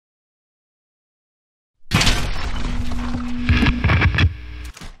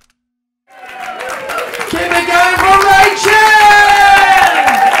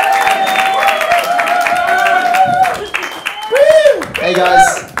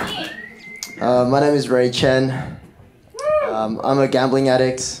My name is Ray Chen. I'm a gambling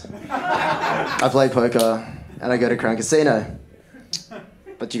addict. I play poker and I go to Crown Casino.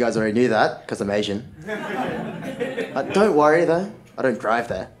 But you guys already knew that because I'm Asian. Don't worry though, I don't drive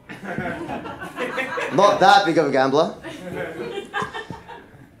there. Not that big of a gambler.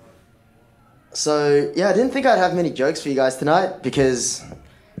 So yeah, I didn't think I'd have many jokes for you guys tonight because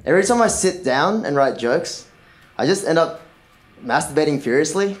every time I sit down and write jokes, I just end up masturbating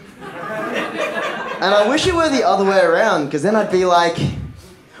furiously. And I wish it were the other way around, because then I'd be like,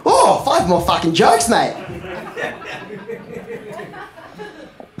 oh, 5 more fucking jokes, mate.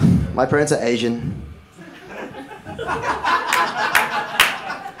 My parents are Asian.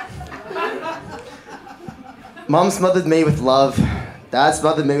 Mum smothered me with love. Dad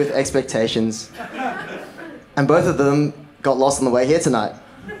smothered me with expectations. And both of them got lost on the way here tonight.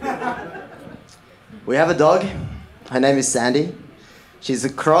 We have a dog. Her name is Sandy. She's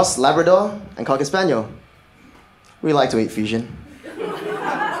a cross Labrador and Cocker Spaniel. We like to eat fusion.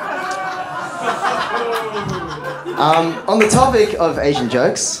 On the topic of Asian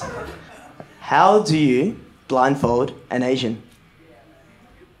jokes, how do you blindfold an Asian?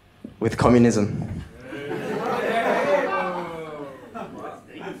 With communism.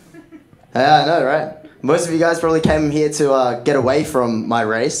 Yeah, I know, right? Most of you guys probably came here to get away from my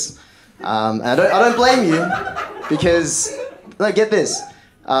race. And I don't blame you, because, no, get this.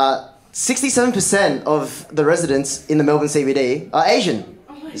 67% of the residents in the Melbourne CBD are Asian.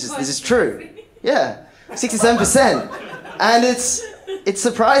 This is true. Yeah, 67%. And it's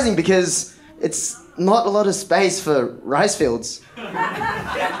surprising because it's not a lot of space for rice fields.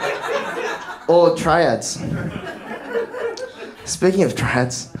 Or triads. Speaking of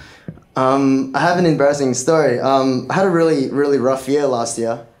triads, I have an embarrassing story. I had a really, really rough year last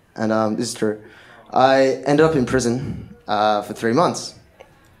year, and this is true. I ended up in prison for 3 months.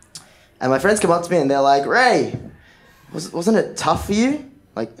 And my friends come up to me and they're like, Ray, wasn't it tough for you?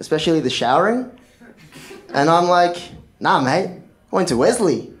 Like, especially the showering? And I'm like, nah, mate, I went to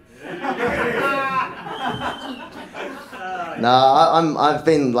Wesley. Nah, I've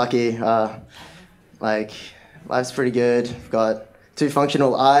been lucky. Like, life's pretty good. I've got 2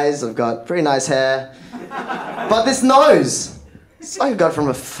 functional eyes. I've got pretty nice hair. But this nose, it's like I got it from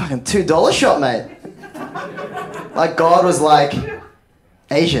a fucking $2 shop, mate. Like, God was like,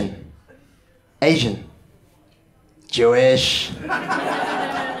 Asian. Jewish.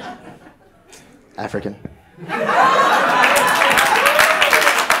 African.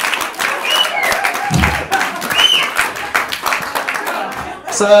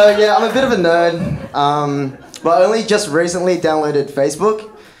 So, yeah, I'm a bit of a nerd, but I only just recently downloaded Facebook,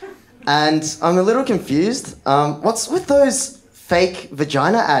 and I'm a little confused. What's with those fake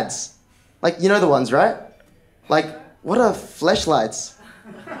vagina ads? Like, you know the ones, right? Like, what are fleshlights?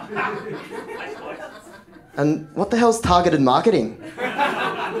 And what the hell's targeted marketing?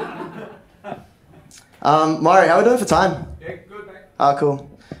 Maury, how are we doing for time? Yeah, good, mate. Ah, cool.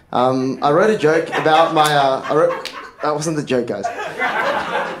 I wrote a joke about my... that wasn't the joke, guys.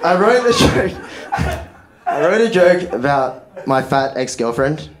 I wrote a joke about my fat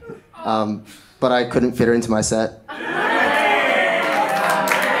ex-girlfriend, but I couldn't fit her into my set.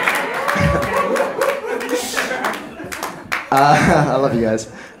 I love you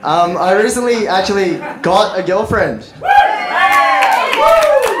guys. I recently actually got a girlfriend.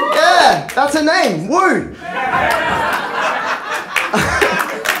 Yeah, that's her name. Woo!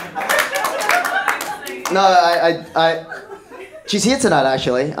 No, she's here tonight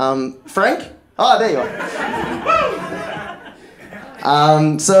actually. Frank? Oh, there you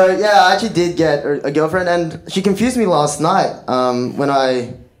are. So yeah, I actually did get a girlfriend, and she confused me last night when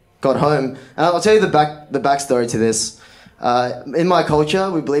I got home. And I'll tell you the backstory to this. In my culture,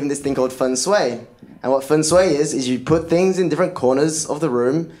 we believe in this thing called feng shui. And what feng shui is you put things in different corners of the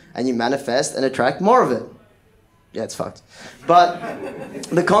room and you manifest and attract more of it. Yeah, it's fucked. But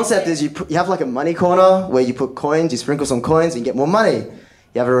the concept is you have like a money corner where you put coins, you sprinkle some coins and you get more money.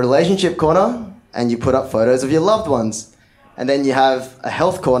 You have a relationship corner and you put up photos of your loved ones. And then you have a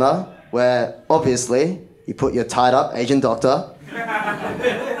health corner where, obviously, you put your tied up Asian doctor,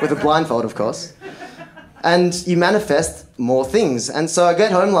 with a blindfold, of course. And you manifest more things. And so I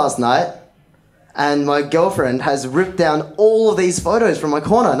get home last night, and my girlfriend has ripped down all of these photos from my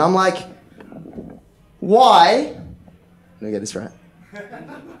corner. And I'm like, why? Let me get this right.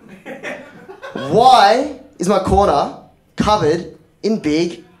 Why is my corner covered in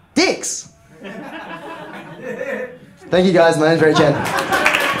big dicks? Thank you guys, my name's Ray Chen.